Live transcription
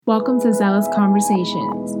Welcome to Zealous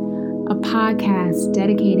Conversations, a podcast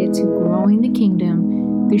dedicated to growing the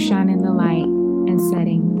kingdom through shining the light and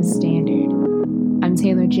setting the standard. I'm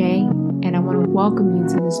Taylor J, and I want to welcome you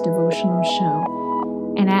to this devotional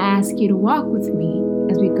show. And I ask you to walk with me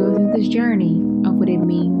as we go through this journey of what it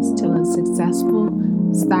means to live successful,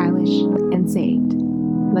 stylish, and saved.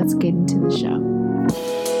 Let's get into the show.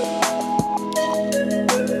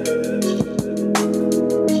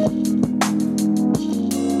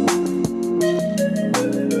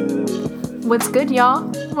 What's good,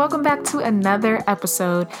 y'all? Welcome back to another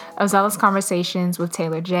episode of Zealous Conversations with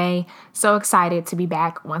Taylor J. So excited to be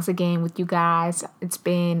back once again with you guys. It's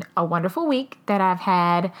been a wonderful week that I've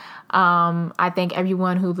had. I thank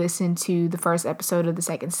everyone who listened to the first episode of the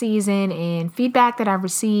second season and feedback that I've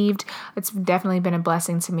received. It's definitely been a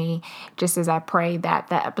blessing to me, just as I pray that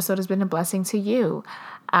that episode has been a blessing to you.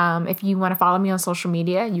 If you want to follow me on social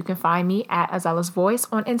media, you can find me at A Zealous Voice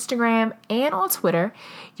on Instagram and on Twitter.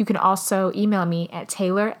 You can also email me at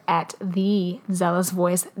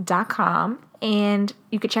taylor@thezealousvoice.com. And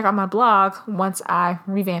you can check out my blog once I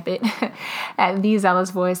revamp it at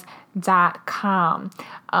thezealousvoice.com.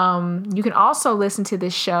 You can also listen to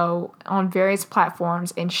this show on various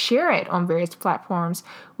platforms and share it on various platforms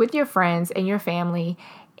with your friends and your family.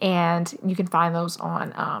 And you can find those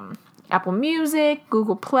on Apple Music,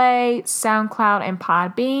 Google Play, SoundCloud, and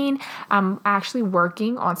Podbean. I'm actually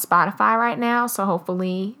working on Spotify right now, so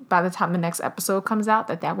hopefully by the time the next episode comes out,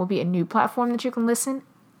 that will be a new platform that you can listen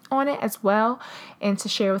on it as well and to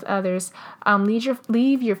share with others.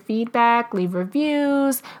 Leave your feedback, leave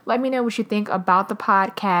reviews. Let me know what you think about the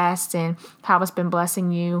podcast and how it's been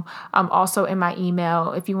blessing you. Also in my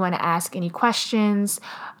email, if you want to ask any questions,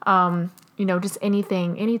 just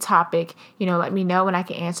anything, any topic, let me know and I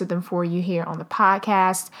can answer them for you here on the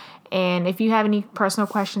podcast. And if you have any personal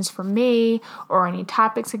questions for me or any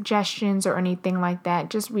topic suggestions or anything like that,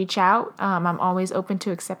 just reach out. I'm always open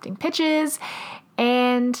to accepting pitches.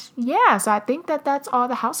 And yeah, so I think that's all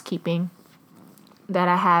the housekeeping that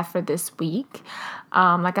I have for this week.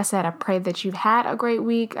 Like I said, I pray that you've had a great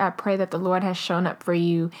week. I pray that the Lord has shown up for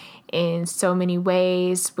you in so many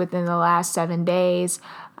ways within the last 7 days.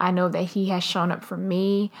 I know that He has shown up for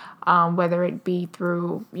me, whether it be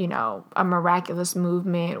through, a miraculous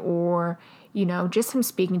movement or, just Him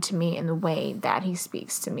speaking to me in the way that He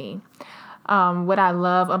speaks to me. What I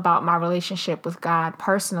love about my relationship with God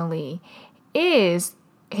personally is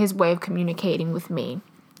His way of communicating with me.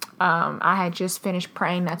 I had just finished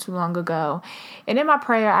praying not too long ago. And in my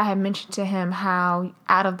prayer, I had mentioned to Him how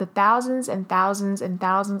out of the thousands and thousands and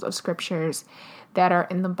thousands of scriptures that are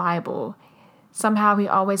in the Bible, somehow He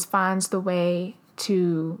always finds the way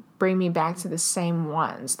to bring me back to the same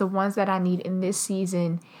ones, the ones that I need in this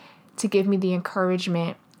season to give me the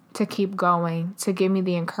encouragement to keep going, to give me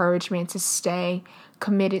the encouragement to stay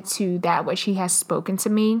committed to that which He has spoken to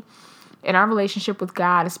me. In our relationship with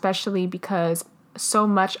God, especially because so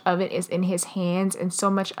much of it is in His hands and so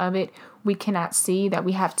much of it we cannot see, that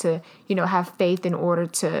we have to, have faith in order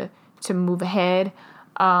to move ahead.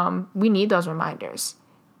 We need those reminders.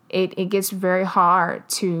 It gets very hard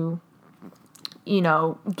to,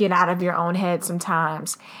 get out of your own head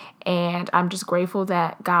sometimes. And I'm just grateful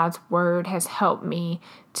that God's word has helped me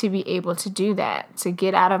to be able to do that, to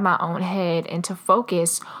get out of my own head and to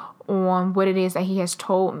focus on what it is that He has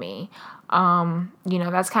told me.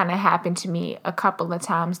 That's kind of happened to me a couple of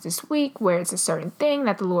times this week where it's a certain thing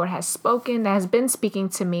that the Lord has spoken, that has been speaking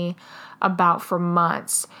to me about for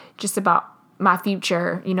months, just about my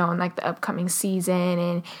future, in like the upcoming season.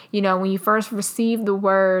 And, when you first receive the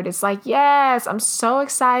word, it's like, yes, I'm so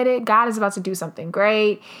excited. God is about to do something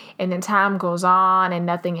great. And then time goes on and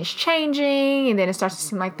nothing is changing. And then it starts to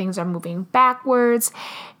seem like things are moving backwards.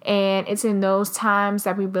 And it's in those times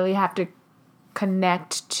that we really have to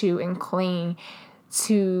connect to and cling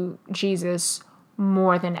to Jesus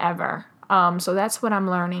more than ever. So that's what I'm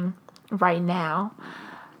learning right now.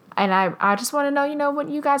 And I just want to know, what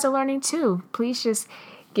you guys are learning too. Please just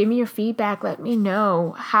give me your feedback. Let me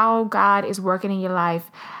know how God is working in your life,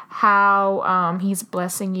 how He's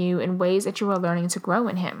blessing you in ways that you are learning to grow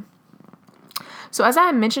in Him. So as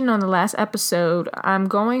I mentioned on the last episode, I'm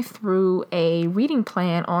going through a reading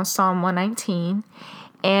plan on Psalm 119.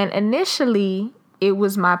 And initially, it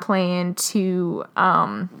was my plan to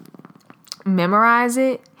memorize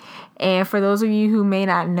it. And for those of you who may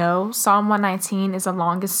not know, Psalm 119 is the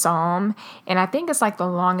longest psalm. And I think it's like the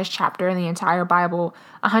longest chapter in the entire Bible,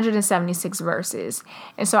 176 verses.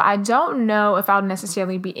 And so I don't know if I'll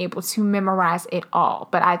necessarily be able to memorize it all.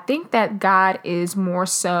 But I think that God is more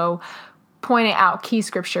so pointing out key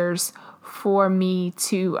scriptures for me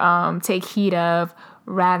to take heed of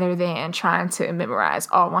rather than trying to memorize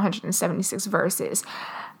all 176 verses.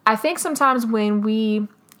 I think sometimes when we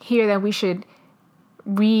hear that we should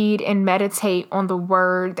read and meditate on the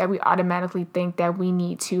word, that we automatically think that we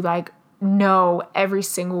need to know every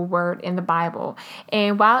single word in the Bible.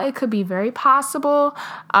 And while it could be very possible,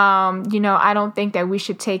 I don't think that we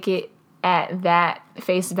should take it at that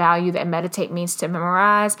face value that meditate means to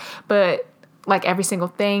memorize, but every single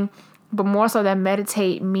thing. But more so that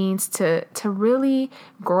meditate means to really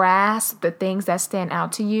grasp the things that stand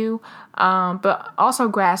out to you, but also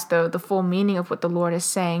grasp the full meaning of what the Lord is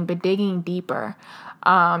saying, but digging deeper.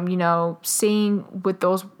 Seeing what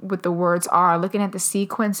the words are, looking at the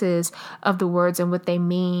sequences of the words and what they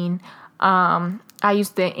mean. I use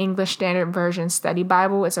the English Standard Version Study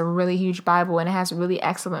Bible. It's a really huge Bible, and it has really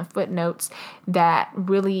excellent footnotes that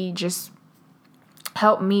really just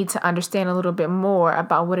help me to understand a little bit more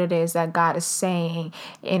about what it is that God is saying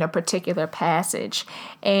in a particular passage.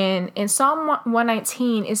 And in Psalm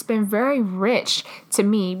 119, it's been very rich to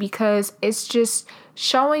me because it's just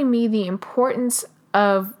showing me the importance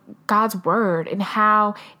of God's word and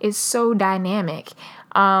how it's so dynamic.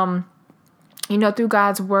 Through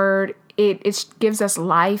God's word, it gives us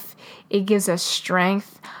life. It gives us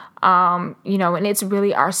strength, and it's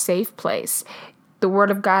really our safe place. The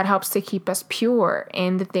word of God helps to keep us pure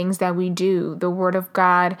in the things that we do. The word of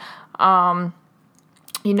God,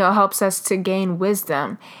 helps us to gain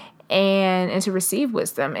wisdom and to receive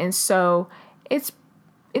wisdom. And so it's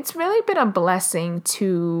really been a blessing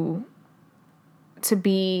to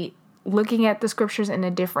be looking at the scriptures in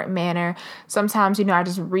a different manner. Sometimes, I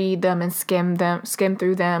just read them and skim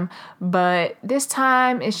through them. But this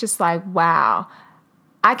time it's just wow,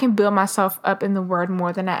 I can build myself up in the word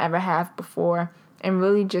more than I ever have before, and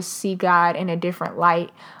really just see God in a different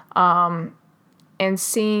light, and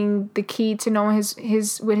seeing the key to knowing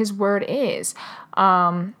what his word is.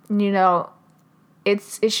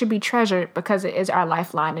 It should be treasured because it is our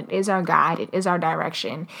lifeline. It is our guide. It is our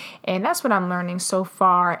direction. And that's what I'm learning so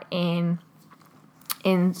far in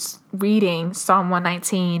reading Psalm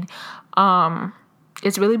 119.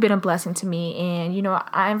 It's really been a blessing to me. And,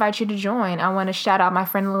 I invite you to join. I want to shout out my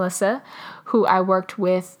friend Alyssa, who I worked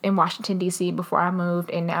with in Washington, D.C. before I moved.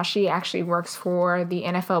 And now she actually works for the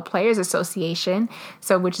NFL Players Association,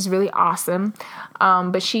 which is really awesome.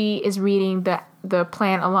 But she is reading the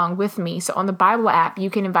plan along with me. So on the Bible app, you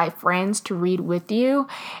can invite friends to read with you.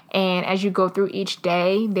 And as you go through each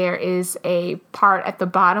day, there is a part at the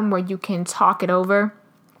bottom where you can talk it over.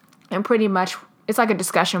 And pretty much it's like a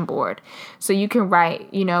discussion board. So you can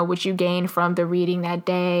write, what you gained from the reading that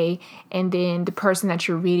day, and then the person that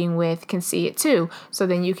you're reading with can see it too. So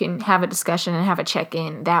then you can have a discussion and have a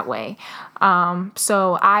check-in that way.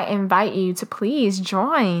 So I invite you to please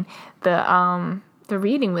join the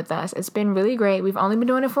reading with us. It's been really great. We've only been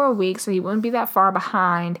doing it for a week, so you wouldn't be that far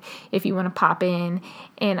behind if you want to pop in.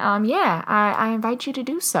 And I invite you to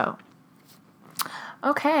do so.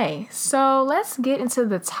 Okay, so let's get into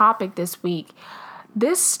the topic this week.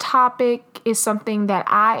 This topic is something that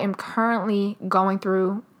I am currently going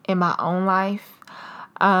through in my own life.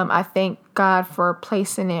 I thank God for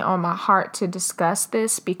placing it on my heart to discuss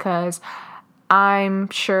this, because I'm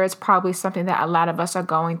sure it's probably something that a lot of us are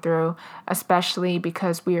going through, especially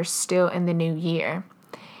because we are still in the new year.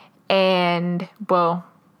 And, well,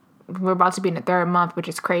 we're about to be in the third month, which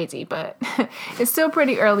is crazy, but it's still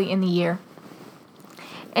pretty early in the year.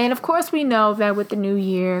 And of course, we know that with the new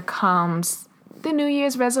year comes the New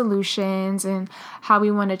Year's resolutions and how we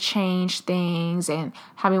want to change things and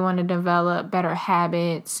how we want to develop better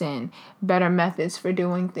habits and better methods for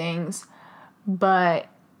doing things. But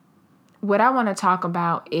what I want to talk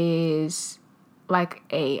about is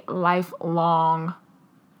a lifelong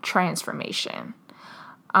transformation.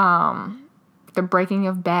 The breaking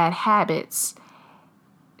of bad habits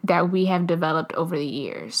that we have developed over the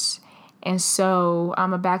years. And so, a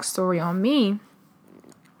backstory on me.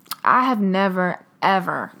 I have never,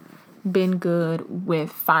 ever been good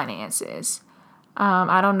with finances.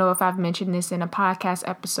 I don't know if I've mentioned this in a podcast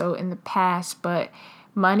episode in the past, but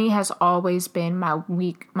money has always been my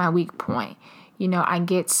weak point. I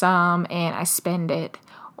get some and I spend it,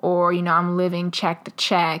 or, I'm living check to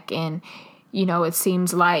check, and, it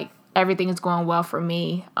seems like everything is going well for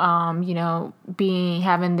me,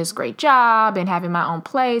 having this great job and having my own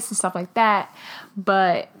place and stuff like that.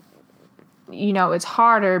 But it's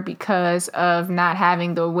harder because of not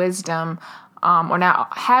having the wisdom, or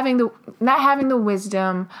not having the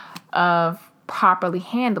wisdom of properly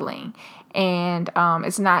handling. And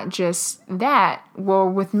it's not just that, well,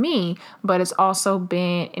 with me, but it's also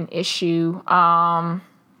been an issue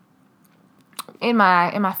in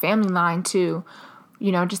my family line too.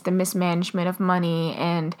 just the mismanagement of money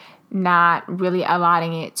and not really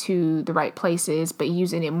allotting it to the right places, but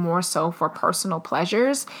using it more so for personal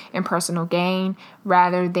pleasures and personal gain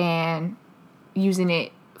rather than using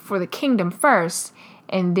it for the kingdom first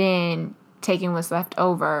and then taking what's left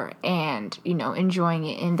over and, enjoying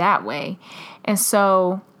it in that way. And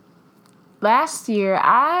so last year,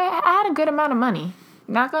 I had a good amount of money,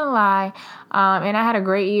 not gonna lie. And I had a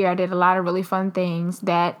great year. I did a lot of really fun things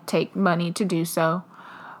that take money to do so.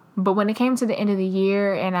 But when it came to the end of the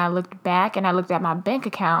year and I looked back and I looked at my bank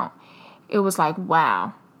account, it was like,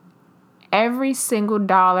 wow, every single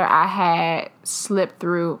dollar I had slipped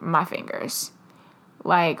through my fingers,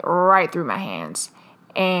 like right through my hands.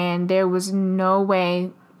 And there was no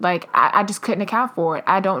way, like I just couldn't account for it.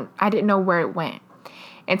 I didn't know where it went.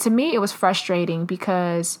 And to me, it was frustrating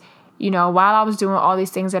because, while I was doing all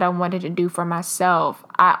these things that I wanted to do for myself,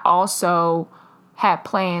 I also had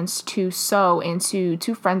plans to sow into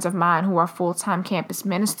 2 friends of mine who are full-time campus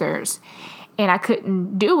ministers. And I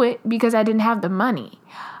couldn't do it because I didn't have the money.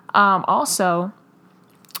 Also,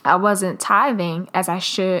 I wasn't tithing as I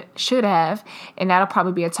should have, and that'll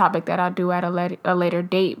probably be a topic that I'll do at a later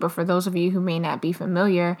date. But for those of you who may not be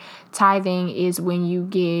familiar, tithing is when you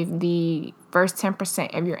give the first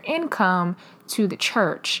 10% of your income to the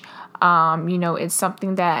church. It's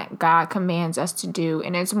something that God commands us to do,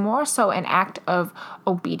 and it's more so an act of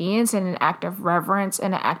obedience and an act of reverence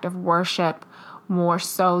and an act of worship more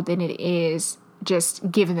so than it is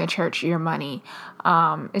just giving the church your money.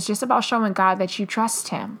 It's just about showing God that you trust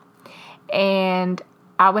him. And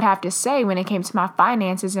I would have to say, when it came to my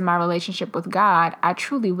finances and my relationship with God, I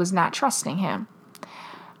truly was not trusting him.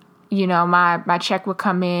 My check would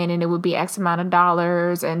come in and it would be X amount of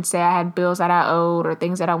dollars, and say I had bills that I owed or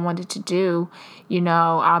things that I wanted to do,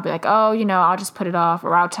 I'll be like, oh, I'll just put it off,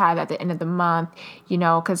 or I'll tithe at the end of the month,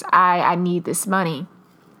 because I need this money.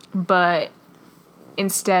 But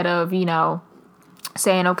instead of,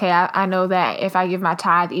 saying, okay, I know that if I give my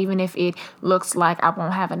tithe, even if it looks like I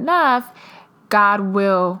won't have enough, God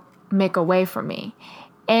will make a way for me.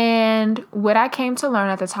 And what I came to learn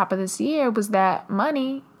at the top of this year was that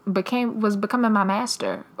money was becoming my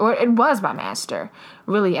master, or it was my master,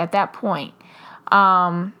 really, at that point.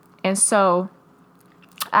 And so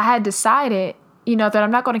I had decided, that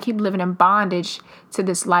I'm not going to keep living in bondage to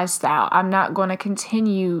this lifestyle. I'm not going to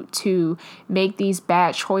continue to make these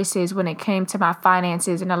bad choices when it came to my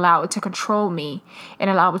finances and allow it to control me and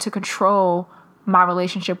allow it to control my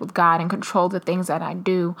relationship with God and control the things that I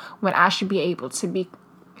do, when I should be able to be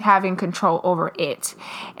having control over it.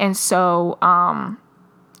 And so, I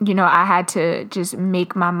had to just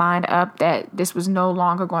make my mind up that this was no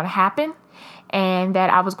longer going to happen and that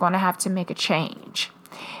I was going to have to make a change.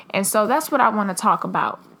 And so that's what I want to talk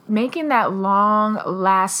about. Making that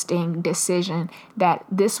long-lasting decision that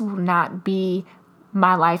this will not be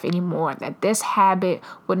my life anymore, that this habit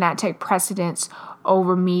would not take precedence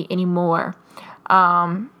over me anymore.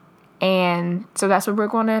 And so that's what we're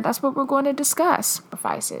going to discuss.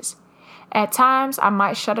 Sacrifices. At times, I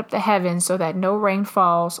might shut up the heavens so that no rain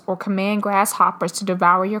falls, or command grasshoppers to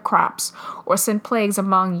devour your crops, or send plagues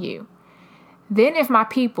among you. Then if my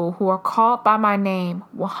people who are called by my name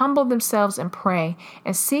will humble themselves and pray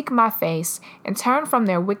and seek my face and turn from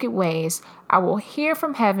their wicked ways, I will hear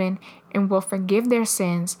from heaven and will forgive their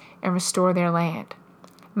sins and restore their land.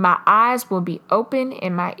 My eyes will be open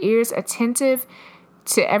and my ears attentive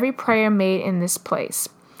to every prayer made in this place.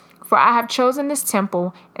 For I have chosen this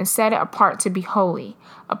temple and set it apart to be holy,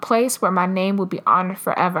 a place where my name will be honored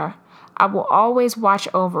forever. I will always watch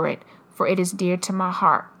over it, for it is dear to my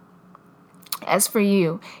heart. As for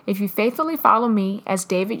you, if you faithfully follow me, as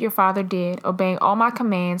David your father did, obeying all my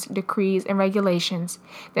commands, decrees, and regulations,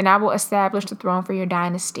 then I will establish the throne for your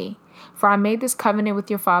dynasty. For I made this covenant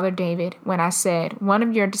with your father David when I said, one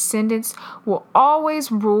of your descendants will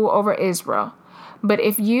always rule over Israel. But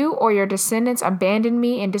if you or your descendants abandon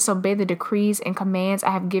me and disobey the decrees and commands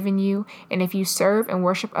I have given you, and if you serve and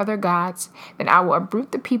worship other gods, then I will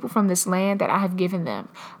uproot the people from this land that I have given them.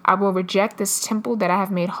 I will reject this temple that I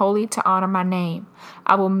have made holy to honor my name.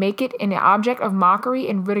 I will make it an object of mockery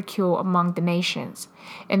and ridicule among the nations.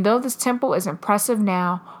 And though this temple is impressive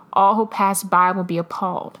now, all who pass by will be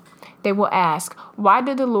appalled. They will ask, why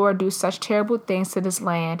did the Lord do such terrible things to this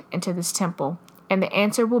land and to this temple? And the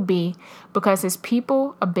answer will be, because his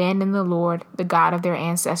people abandoned the Lord, the God of their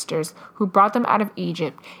ancestors, who brought them out of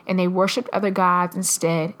Egypt, and they worshipped other gods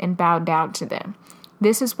instead and bowed down to them.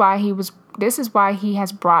 This is why he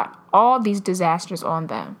has brought all these disasters on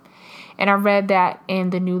them. And I read that in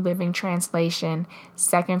the New Living Translation,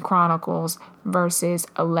 2 Chronicles, verses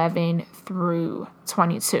 11 through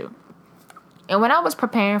 22. And when I was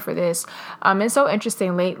preparing for this, it's so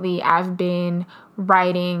interesting. Lately, I've been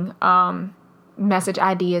writing message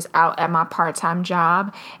ideas out at my part-time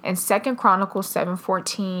job, and 2 Chronicles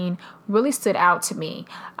 7:14 really stood out to me.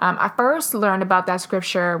 I first learned about that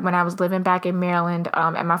scripture when I was living back in Maryland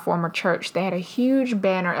at my former church. They had a huge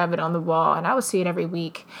banner of it on the wall, and I would see it every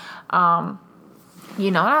week. And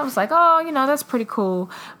I was like, oh, that's pretty cool.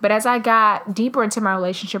 But as I got deeper into my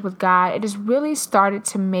relationship with God, it just really started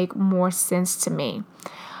to make more sense to me.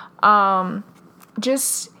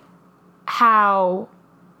 Just how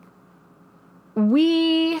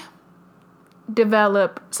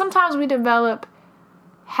sometimes we develop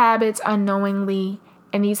habits unknowingly,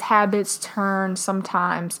 and these habits turn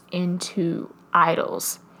sometimes into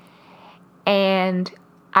idols. And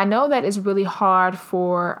I know that it's really hard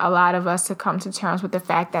for a lot of us to come to terms with the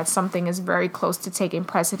fact that something is very close to taking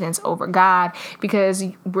precedence over God, because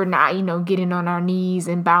we're not, getting on our knees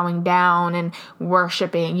and bowing down and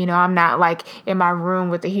worshiping. I'm not like in my room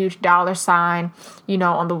with a huge dollar sign,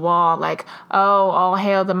 on the wall, like, oh, all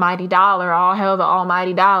hail the mighty dollar, all hail the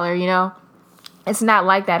almighty dollar, It's not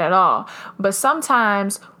like that at all. But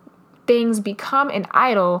sometimes things become an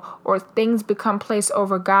idol, or things become placed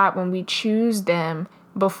over God when we choose them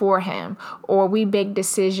before him, or we make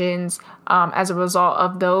decisions as a result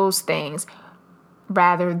of those things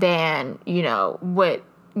rather than what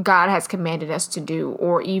God has commanded us to do,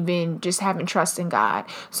 or even just having trust in God.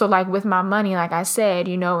 So like with my money, like I said,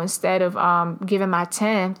 instead of giving my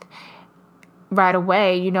 10th right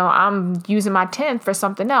away, I'm using my 10th for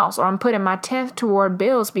something else, or I'm putting my 10th toward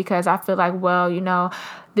bills because I feel like, well,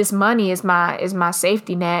 this money is my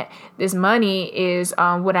safety net. This money is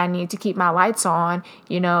what I need to keep my lights on.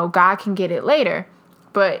 God can get it later.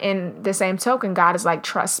 But in the same token, God is like,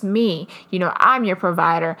 trust me. I'm your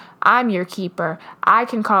provider. I'm your keeper. I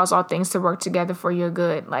can cause all things to work together for your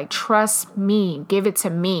good. Like, trust me. Give it to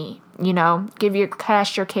me.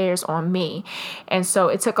 Cast your cares on me. And so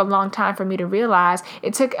it took a long time for me to realize.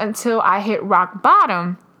 It took until I hit rock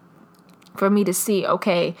bottom for me to see,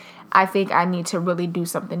 okay, I think I need to really do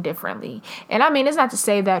something differently. And I mean, it's not to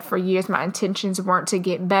say that for years my intentions weren't to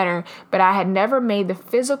get better, but I had never made the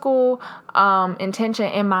physical intention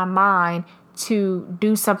in my mind to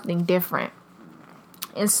do something different.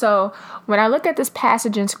 And so when I look at this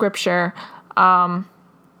passage in scripture,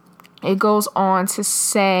 it goes on to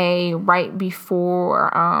say right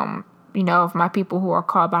before, of my people who are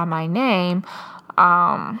called by my name,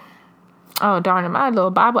 oh, darn it, my little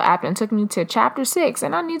Bible app and took me to chapter 6,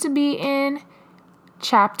 and I need to be in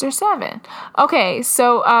chapter 7. Okay,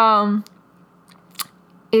 so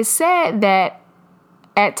it said that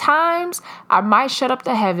at times I might shut up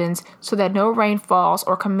the heavens so that no rain falls,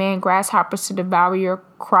 or command grasshoppers to devour your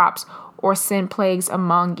crops, or send plagues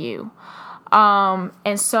among you.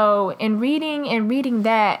 And so in reading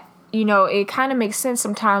that, it kind of makes sense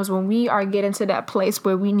sometimes when we are getting to that place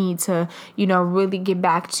where we need to, really get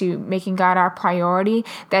back to making God our priority,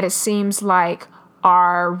 that it seems like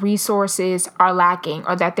our resources are lacking,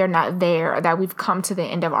 or that they're not there, or that we've come to the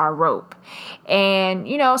end of our rope. And,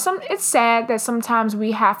 it's sad that sometimes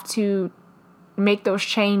we have to make those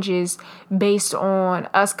changes based on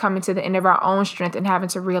us coming to the end of our own strength and having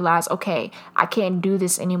to realize, okay, I can't do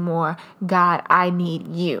this anymore. God, I need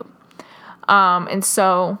you. And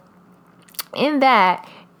so in that,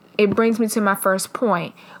 it brings me to my first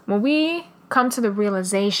point. When we come to the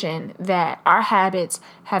realization that our habits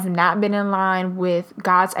have not been in line with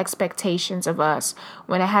God's expectations of us,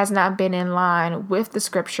 when it has not been in line with the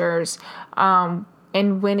scriptures, and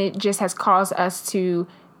when it just has caused us to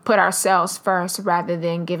put ourselves first rather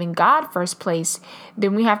than giving God first place,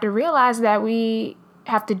 then we have to realize that we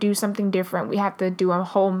have to do something different. We have to do a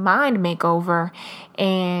whole mind makeover.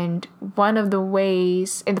 And one of the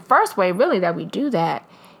ways, and the first way really that we do that,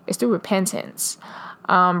 is through repentance.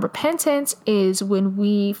 Repentance is when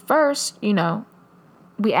we first,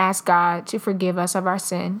 we ask God to forgive us of our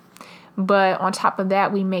sin. But on top of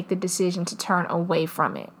that, we make the decision to turn away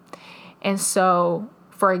from it. And so,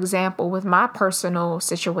 for example, with my personal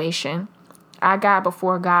situation, I got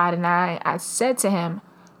before God and I said to him,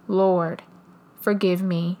 Lord, forgive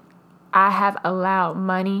me. I have allowed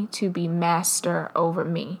money to be master over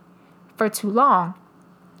me for too long.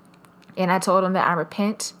 And I told him that I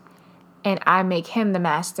repent and I make him the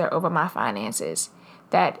master over my finances,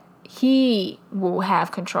 that he will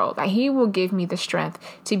have control, that he will give me the strength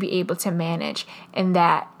to be able to manage, and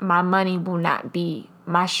that my money will not be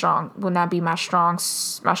my stronghold. It will not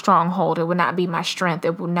be my strength.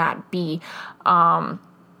 It will not be,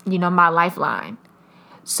 my lifeline.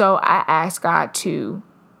 So I asked God to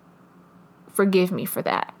forgive me for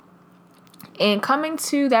that. And coming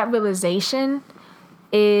to that realization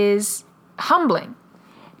is humbling.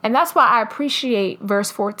 And that's why I appreciate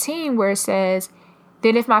verse 14 where it says,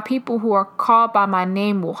 "Then if my people who are called by my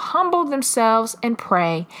name will humble themselves and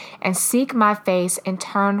pray and seek my face and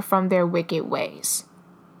turn from their wicked ways."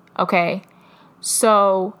 Okay?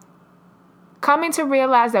 So coming to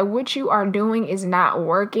realize that what you are doing is not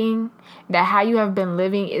working, that how you have been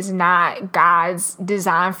living is not God's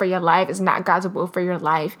design for your life, it's not God's will for your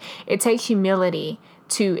life. It takes humility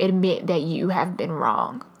to admit that you have been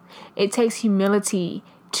wrong. It takes humility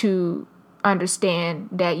to understand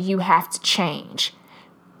that you have to change.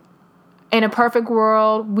 In a perfect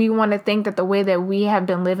world, we want to think that the way that we have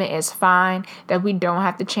been living is fine, that we don't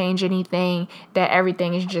have to change anything, that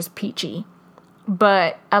everything is just peachy.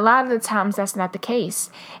 But a lot of the times that's not the case.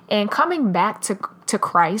 And coming back to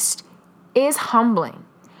Christ is humbling.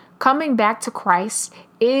 Coming back to Christ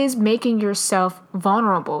is making yourself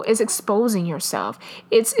vulnerable. It's exposing yourself.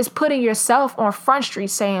 It's putting yourself on Front Street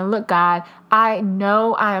saying, "Look, God, I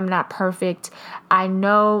know I am not perfect. I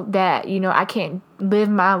know that, I can't live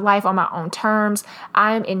my life on my own terms.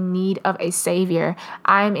 I am in need of a savior.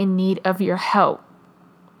 I am in need of your help."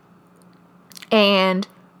 And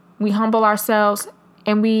we humble ourselves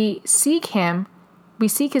and we seek him. We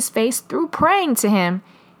seek his face through praying to him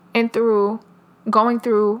and through going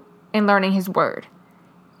through and learning his word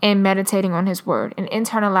and meditating on his word and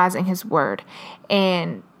internalizing his word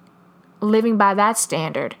and living by that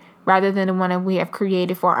standard rather than the one that we have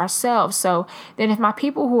created for ourselves. So then if my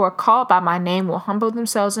people who are called by my name will humble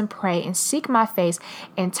themselves and pray and seek my face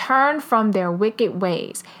and turn from their wicked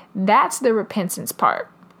ways, that's the repentance part.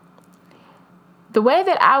 The way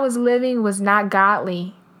that I was living was not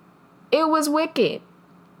godly. It was wicked.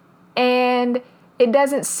 And it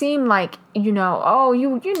doesn't seem like, you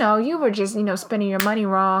were just, spending your money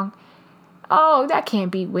wrong. Oh, that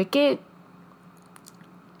can't be wicked.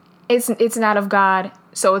 It's not of God,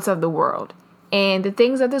 so it's of the world. And the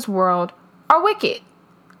things of this world are wicked.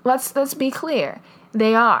 Let's be clear.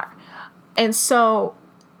 They are. And so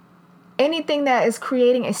anything that is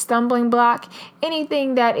creating a stumbling block,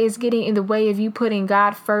 anything that is getting in the way of you putting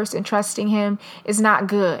God first and trusting him is not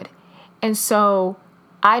good. And so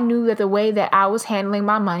I knew that the way that I was handling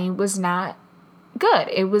my money was not good.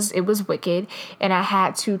 It was wicked, and I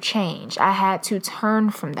had to change. I had to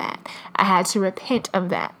turn from that. I had to repent of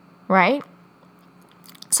that, right?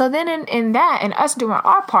 So then in us doing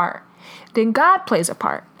our part, then God plays a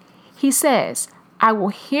part. He says, "I will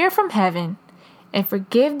hear from heaven and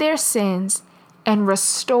forgive their sins and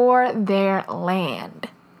restore their land."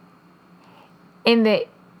 In the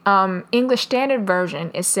English Standard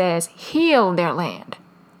Version, it says, "heal their land."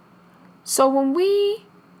 So when we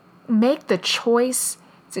make the choice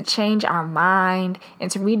to change our mind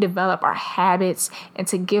and to redevelop our habits and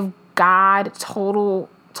to give God total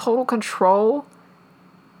control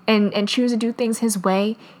and choose to do things his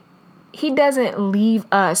way, he doesn't leave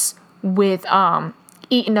us with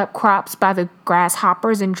eaten up crops by the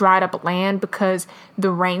grasshoppers and dried up land because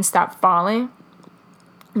the rain stopped falling.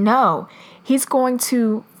 No, he's going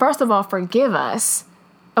to, first of all, forgive us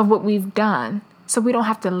of what we've done so we don't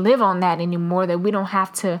have to live on that anymore, that we don't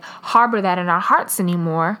have to harbor that in our hearts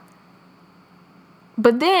anymore.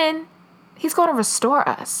 But then he's going to restore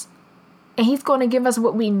us and he's going to give us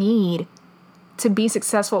what we need to be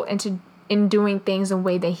successful in doing things the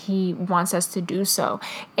way that he wants us to do so.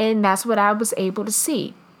 And that's what I was able to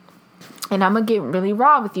see. And I'm going to get really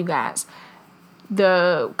raw with you guys.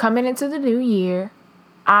 Coming into the new year,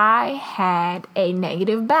 I had a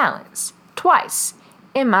negative balance twice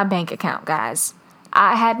in my bank account, guys.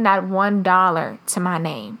 I had not $1 to my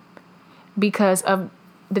name because of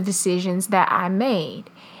the decisions that I made.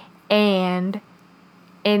 And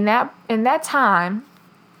in that time,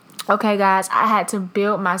 okay, guys, I had to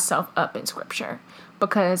build myself up in scripture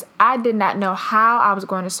because I did not know how I was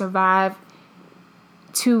going to survive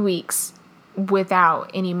 2 weeks without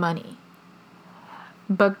any money.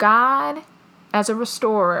 But God, as a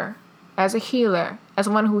restorer, as a healer, as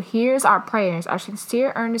one who hears our prayers, our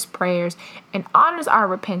sincere, earnest prayers, and honors our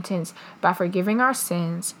repentance by forgiving our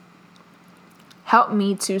sins, helped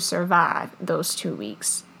me to survive those 2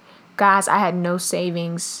 weeks. Guys, I had no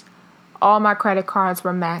savings. All my credit cards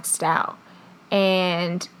were maxed out.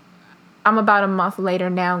 And I'm about a month later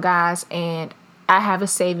now, guys, and I have a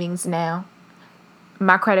savings now.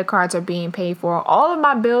 My credit cards are being paid for. All of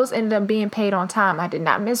my bills ended up being paid on time. I did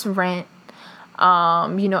not miss rent.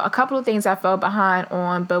 A couple of things I fell behind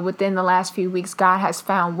on, but within the last few weeks, God has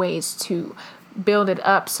found ways to build it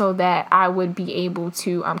up so that I would be able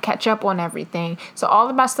to catch up on everything. So all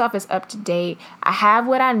of my stuff is up to date. I have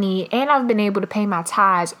what I need, and I've been able to pay my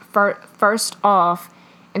tithes first off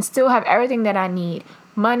and still have everything that I need.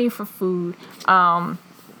 Money for food, gas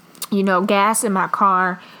in my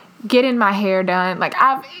car, getting my hair done.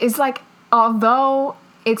 It's like, although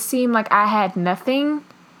it seemed like I had nothing,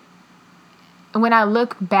 when I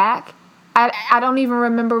look back, I don't even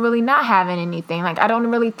remember really not having anything. Like, I don't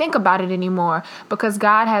really think about it anymore because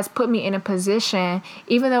God has put me in a position,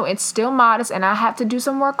 even though it's still modest and I have to do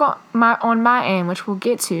some work on my end, which we'll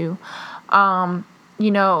get to.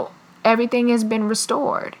 Everything has been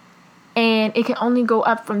restored, and it can only go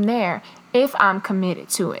up from there if I'm committed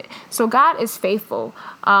to it. So God is faithful.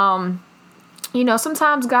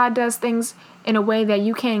 Sometimes God does things in a way that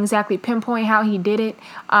you can't exactly pinpoint how he did it.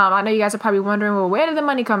 I know you guys are probably wondering, well, where did the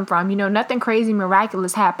money come from? Nothing crazy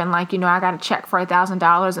miraculous happened. Like, I got a check for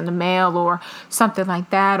 $1,000 in the mail or something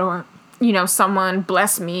like that. Or, someone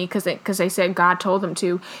blessed me because they said God told them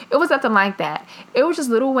to. It was nothing like that. It was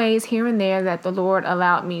just little ways here and there that the Lord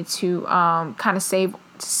allowed me to kind of save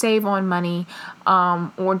on money,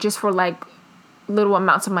 or just for like little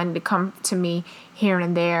amounts of money to come to me here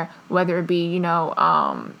and there, whether it be,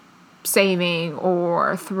 saving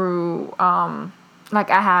or through, I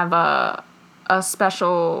have a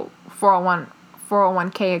special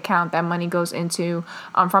 401k account that money goes into,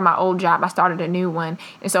 from my old job. I started a new one.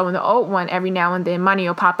 And so in the old one, every now and then money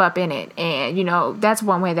will pop up in it. And, that's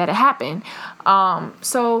one way that it happened.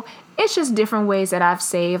 So it's just different ways that I've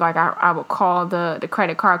saved. Like I would call the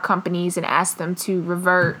credit card companies and ask them to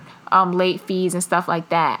revert, late fees and stuff like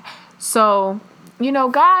that. So,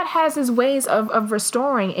 God has his ways of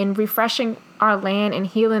restoring and refreshing our land and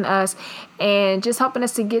healing us and just helping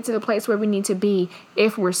us to get to the place where we need to be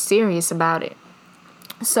if we're serious about it.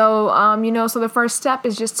 So, so the first step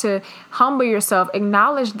is just to humble yourself,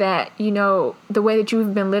 acknowledge that, the way that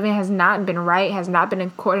you've been living has not been right, has not been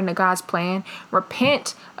according to God's plan.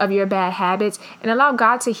 Repent of your bad habits and allow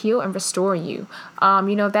God to heal and restore you.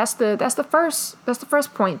 That's the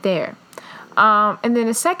first point there. And then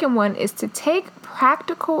the second one is to take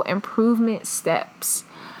practical improvement steps.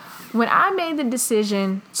 When I made the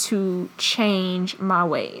decision to change my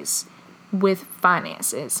ways with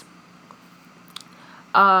finances,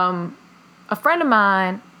 a friend of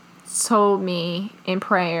mine told me in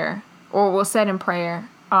prayer, or said in prayer,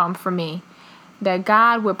 for me, that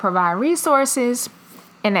God would provide resources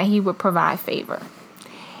and that he would provide favor.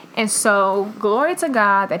 And so, glory to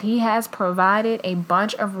God that he has provided a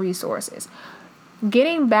bunch of resources.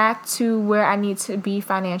 Getting back to where I need to be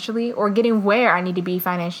financially, or getting where I need to be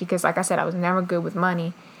financially, because like I said, I was never good with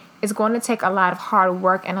money, is going to take a lot of hard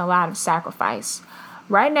work and a lot of sacrifice.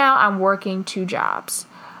 Right now, I'm working 2 jobs.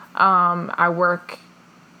 I work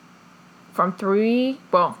from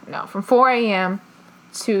 4 a.m.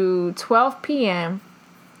 to 12 p.m.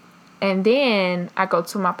 And then I go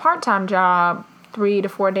to my part-time job 3 to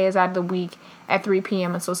 4 days out of the week at 3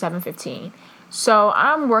 p.m. until 7:15. So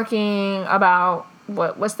I'm working about,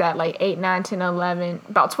 what's that, like 8, 9, 10, 11,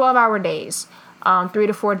 about 12-hour days, 3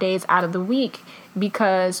 to 4 days out of the week,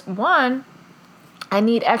 because one, I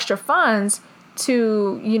need extra funds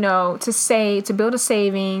to build a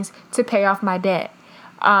savings, to pay off my debt.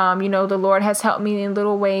 The Lord has helped me in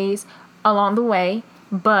little ways along the way,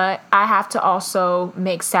 but I have to also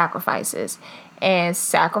make sacrifices. And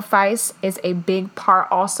sacrifice is a big part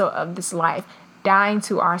also of this life, dying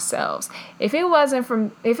to ourselves. If it wasn't for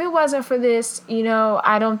this,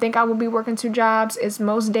 I don't think I would be working 2 jobs. It's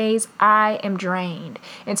most days I am drained.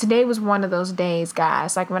 And today was one of those days,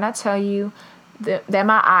 guys. Like when I tell you that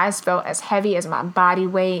my eyes felt as heavy as my body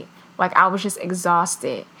weight, like I was just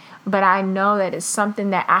exhausted. But I know that it's something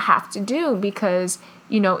that I have to do because,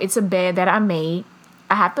 it's a bed that I made.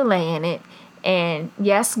 I have to lay in it. And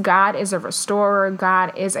yes, God is a restorer.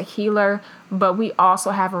 God is a healer. But we also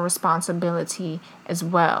have a responsibility as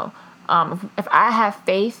well. If I have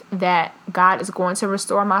faith that God is going to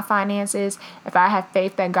restore my finances, if I have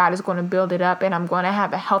faith that God is going to build it up and I'm going to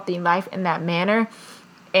have a healthy life in that manner,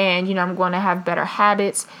 and, I'm going to have better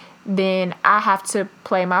habits, then I have to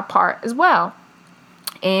play my part as well.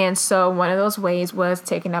 And so one of those ways was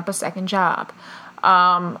taking up a second job.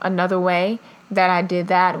 Another way that I did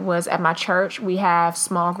that was at my church. We have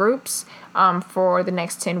small groups for the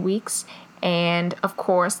next 10 weeks. And of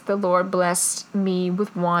course, the Lord blessed me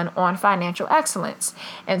with one on financial excellence.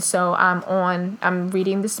 And so I'm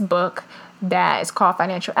reading this book that is called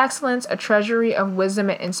Financial Excellence, A Treasury of Wisdom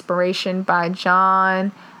and Inspiration by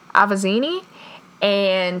John Avazzini.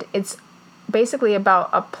 And it's basically about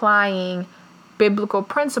applying biblical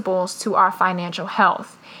principles to our financial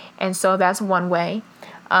health. And so that's one way.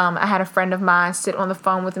 I had a friend of mine sit on the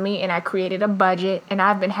phone with me, and I created a budget, and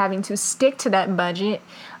I've been having to stick to that budget.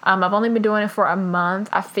 I've only been doing it for a month.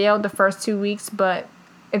 I failed the first 2 weeks, but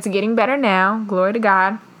it's getting better now. Glory to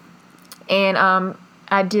God. And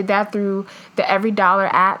I did that through the Every Dollar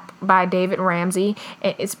app by David Ramsey.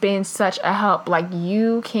 And it's been such a help. Like,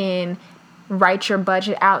 you can write your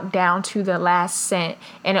budget out down to the last cent.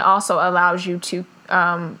 And it also allows you to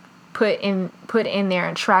put in there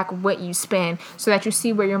and track what you spend so that you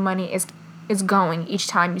see where your money is going each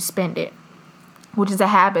time you spend it, which is a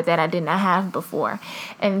habit that I did not have before.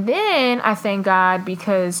 And then I thank God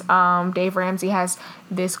because Dave Ramsey has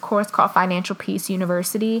this course called Financial Peace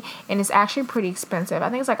University, and it's actually pretty expensive. I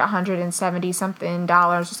think it's like $170 something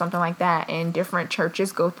or something like that, and different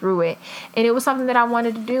churches go through it. And it was something that I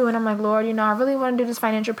wanted to do, and I'm like, Lord, I really want to do this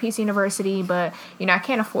Financial Peace University, but I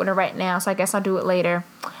can't afford it right now, so I guess I'll do it later.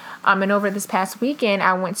 And over this past weekend,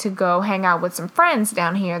 I went to go hang out with some friends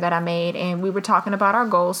down here that I made, and we were talking about our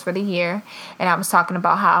goals for the year, and I was talking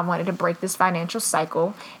about how I wanted to break this financial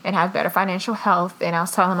cycle and have better financial health, and I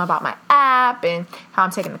was telling them about my app and how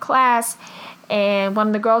I'm taking the class, and one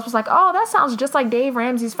of the girls was like, oh, that sounds just like Dave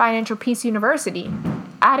Ramsey's Financial Peace University.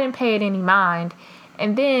 I didn't pay it any mind,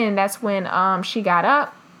 and then that's when she got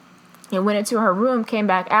up and went into her room, came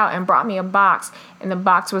back out, and brought me a box. And the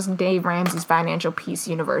box was Dave Ramsey's Financial Peace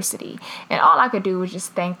University. And all I could do was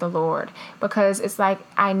just thank the Lord. Because it's like,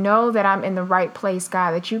 I know that I'm in the right place,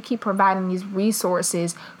 God, that you keep providing these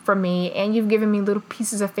resources for me. And you've given me little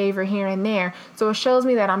pieces of favor here and there. So it shows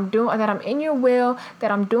me that I'm in your will,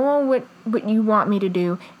 that I'm doing what you want me to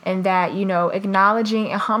do. And that,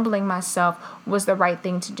 acknowledging and humbling myself was the right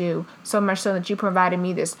thing to do. So much so that you provided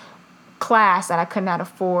me this class that I could not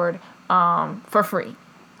afford for free.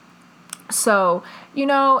 So,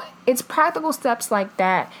 it's practical steps like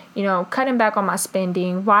that, cutting back on my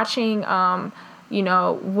spending, watching,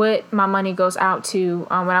 what my money goes out to.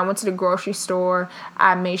 When I went to the grocery store,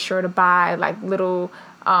 I made sure to buy like little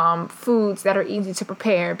foods that are easy to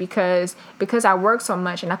prepare because I work so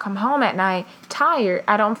much and I come home at night tired.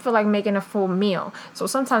 I don't feel like making a full meal. So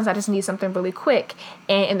sometimes I just need something really quick.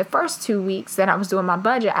 And in the first 2 weeks that I was doing my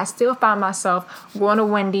budget, I still found myself going to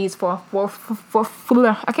Wendy's for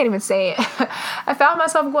I can't even say it. I found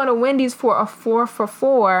myself going to Wendy's for a 4 for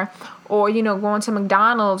 $4, or, going to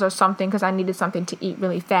McDonald's or something because I needed something to eat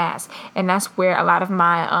really fast. And that's where a lot of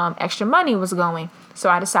my extra money was going. So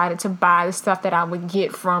I decided to buy the stuff that I would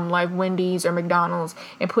get from like Wendy's or McDonald's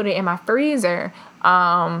and put it in my freezer,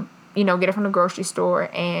 get it from the grocery store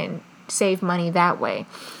and save money that way.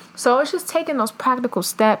 So it's just taking those practical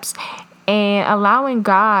steps and allowing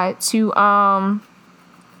God to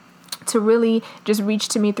really just reach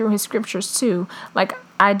to me through his scriptures too. Like,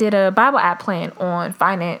 I did a Bible app plan on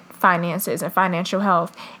finances and financial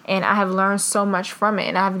health, and I have learned so much from it,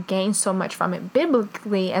 and I've gained so much from it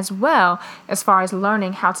biblically as well, as far as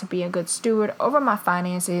learning how to be a good steward over my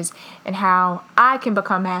finances and how I can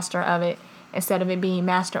become master of it instead of it being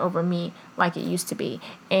master over me like it used to be.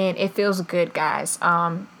 And it feels good, guys.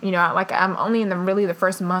 I'm only in the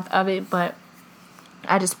first month of it, but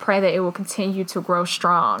I just pray that it will continue to grow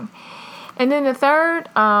strong. And then the third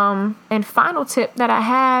and final tip that I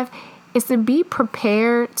have is to be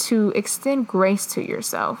prepared to extend grace to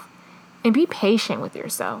yourself and be patient with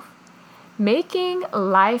yourself. Making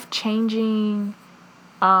life-changing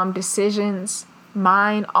decisions,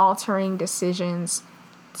 mind-altering decisions,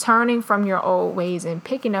 turning from your old ways and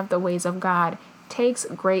picking up the ways of God takes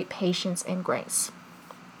great patience and grace.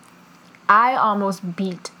 I almost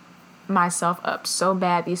beat myself up so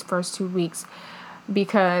bad these first 2 weeks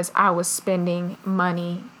because I was spending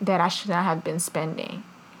money that I should not have been spending.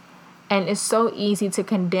 And it's so easy to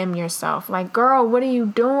condemn yourself. Like, girl, what are you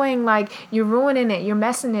doing? Like, you're ruining it. You're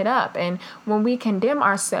messing it up. And when we condemn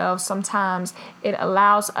ourselves, sometimes it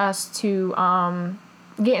allows us to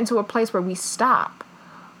get into a place where we stop,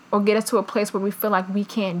 or get us to a place where we feel like we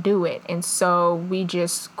can't do it. And so we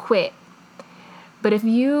just quit. But if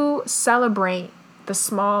you celebrate the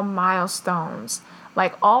small milestones,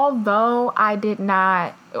 like, although I did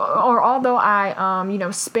not, or although I,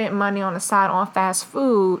 spent money on the side on fast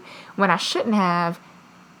food when I shouldn't have,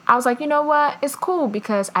 I was like, you know what? It's cool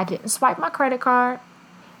because I didn't swipe my credit card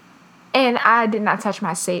and I did not touch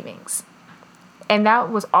my savings. And that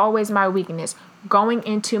was always my weakness, going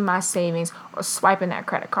into my savings or swiping that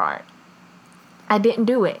credit card. I didn't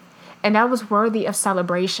do it. And that was worthy of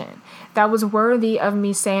celebration. That was worthy of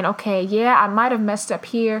me saying, okay, yeah, I might have messed up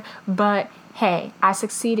here, but hey, I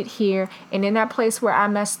succeeded here. And in that place where I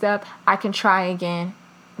messed up, I can try again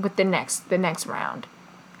with the next round.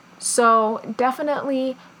 So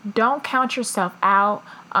definitely don't count yourself out.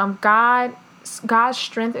 God's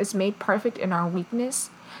strength is made perfect in our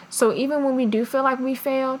weakness. So even when we do feel like we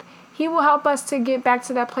failed, He will help us to get back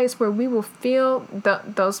to that place where we will feel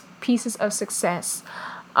those pieces of success.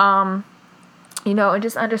 And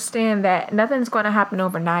just understand that nothing's going to happen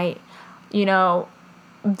overnight.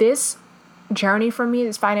 This journey for me,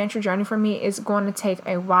 this financial journey for me, is going to take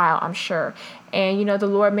a while, I'm sure. And the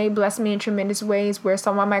Lord may bless me in tremendous ways where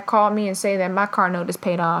someone might call me and say that my car note is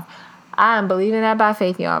paid off. I am believing that by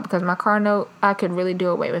faith, y'all, because my car note, I could really do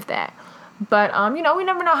away with that. But we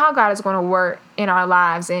never know how God is going to work in our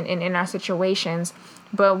lives and in our situations.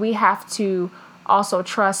 But we have to also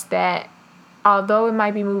trust that although it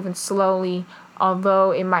might be moving slowly,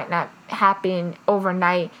 although it might not happen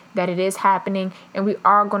overnight, that it is happening, and we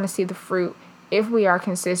are going to see the fruit if we are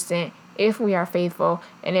consistent, if we are faithful,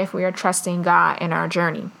 and if we are trusting God in our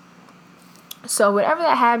journey. So whatever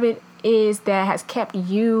that habit is that has kept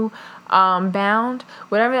you bound,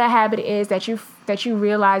 whatever that habit is that you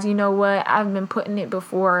realize, I've been putting it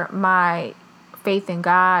before my faith in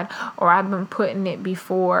God, or I've been putting it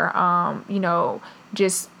before,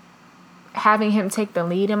 just having Him take the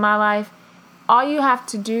lead in my life. All you have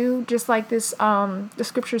to do, just like this, the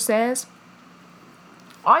scripture says,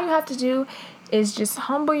 all you have to do is just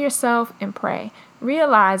humble yourself and pray.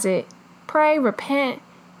 Realize it, pray, repent,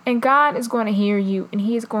 and God is going to hear you, and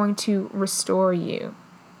He is going to restore you.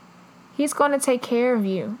 He's going to take care of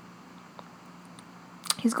you.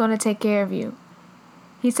 He's going to take care of you.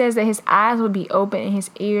 He says that His eyes will be open and His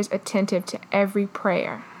ears attentive to every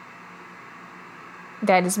prayer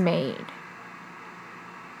that is made.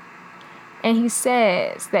 And He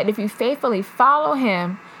says that if you faithfully follow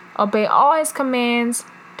Him, obey all His commands,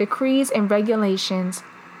 decrees, and regulations,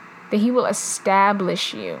 that He will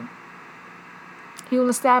establish you. He will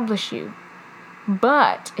establish you.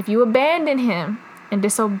 But if you abandon Him and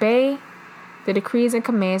disobey the decrees and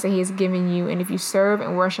commands that He has given you, and if you serve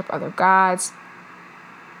and worship other gods,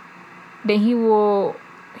 then He will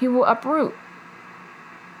uproot.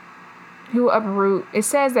 He will uproot. It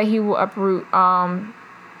says that He will uproot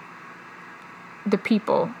the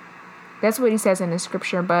people. That's what He says in the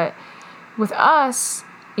scripture. But with us,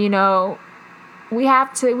 we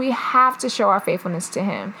have to show our faithfulness to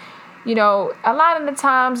Him. A lot of the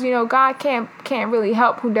times, God can't really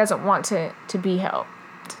help who doesn't want to be helped.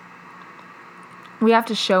 We have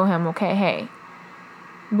to show Him, okay, hey,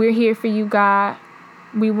 we're here for you, God.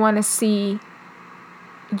 We want to see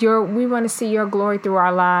your glory through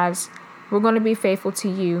our lives. We're going to be faithful to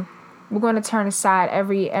you. We're going to turn aside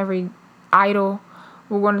every idol.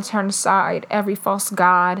 We're going to turn aside every false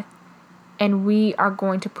god, and we are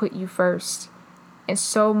going to put you first. And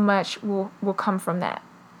so much will come from that.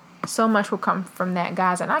 So much will come from that,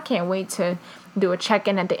 guys. And I can't wait to do a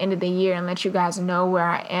check-in at the end of the year and let you guys know where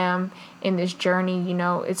I am in this journey.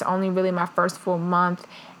 It's only really my first full month,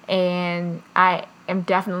 and I am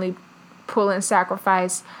definitely pulling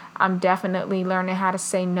sacrifice. I'm definitely learning how to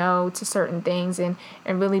say no to certain things and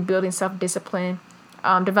really building self-discipline,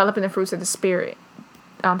 developing the fruits of the Spirit.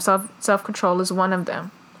 Self-control is one of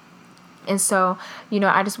them. And so,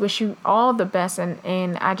 I just wish you all the best,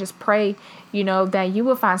 and I just pray, that you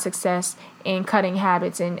will find success in cutting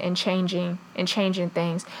habits and changing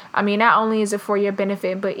things. I mean, not only is it for your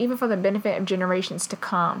benefit, but even for the benefit of generations to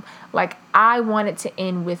come. Like, I want it to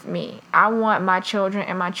end with me. I want my children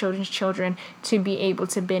and my children's children to be able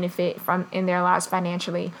to benefit from in their lives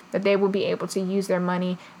financially, that they will be able to use their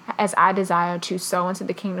money as I desire to sow into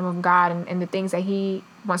the kingdom of God and the things that He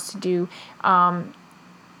wants to do,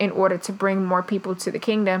 in order to bring more people to the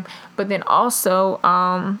kingdom, but then also,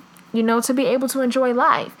 to be able to enjoy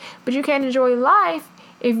life. But you can't enjoy life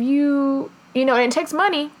if and it takes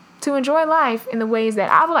money to enjoy life in the ways that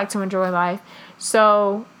I would like to enjoy life.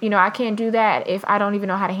 So, I can't do that if I don't even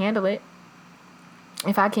know how to handle it.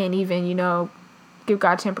 If I can't even, give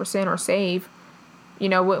God 10% or save,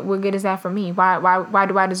 what good is that for me? Why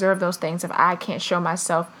do I deserve those things if I can't show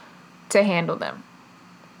myself to handle them?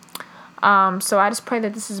 So I just pray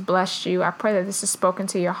that this has blessed you. I pray that this has spoken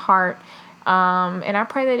to your heart. And I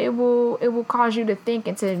pray that it will cause you to think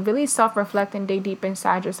and to really self-reflect and dig deep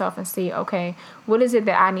inside yourself and see, okay, what is it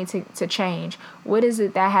that I need to change? What is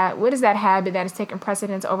it what is that habit that is taking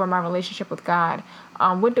precedence over my relationship with God?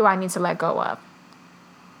 What do I need to let go of?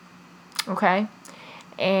 Okay.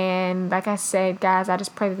 And like I said, guys, I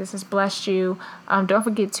just pray that this has blessed you. Don't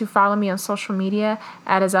forget to follow me on social media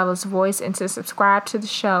at A Zealous Voice and to subscribe to the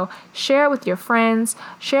show. Share it with your friends.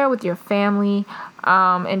 Share it with your family.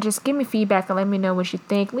 And just give me feedback and let me know what you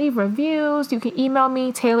think. Leave reviews. You can email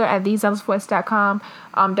me, Taylor@thezealousvoice.com.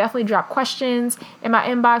 Definitely drop questions in my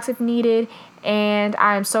inbox if needed. And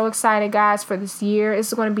I am so excited, guys, for this year. This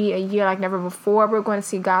is going to be a year like never before. We're going to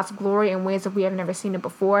see God's glory in ways that we have never seen it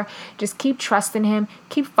before. Just keep trusting Him.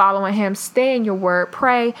 Keep following Him. Stay in your word.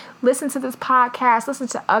 Pray. Listen to this podcast. Listen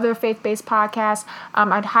to other faith-based podcasts.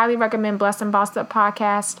 I'd highly recommend Blessed and Bossed Up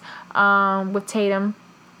podcast with Tatum.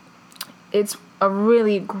 It's a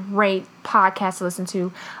really great podcast to listen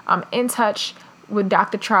to. In Touch with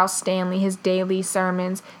Dr. Charles Stanley, his daily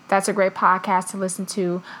sermons. That's a great podcast to listen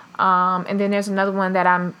to. And then there's another one that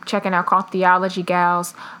I'm checking out called Theology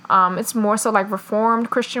Gals. It's more so like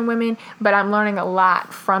Reformed Christian women, but I'm learning a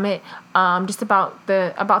lot from it, just about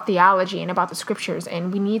theology and about the scriptures,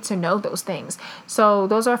 and we need to know those things. So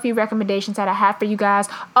those are a few recommendations that I have for you guys.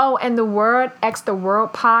 Oh, and the Word X the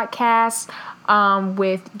World podcast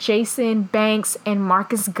with Jason Banks and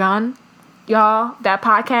Marcus Gunn. Y'all, that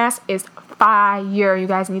podcast is fire. You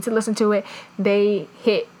guys need to listen to it. They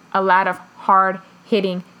hit a lot of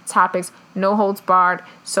hard-hitting topics, no holds barred.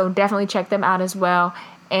 So definitely check them out as well.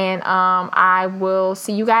 And I will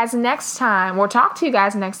see you guys next time, or talk to you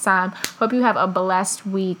guys next time. Hope you have a blessed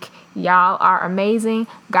week. Y'all are amazing.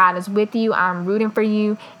 God is with you. I'm rooting for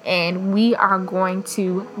you. And we are going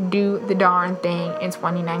to do the darn thing in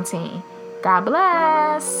 2019. God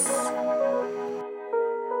bless.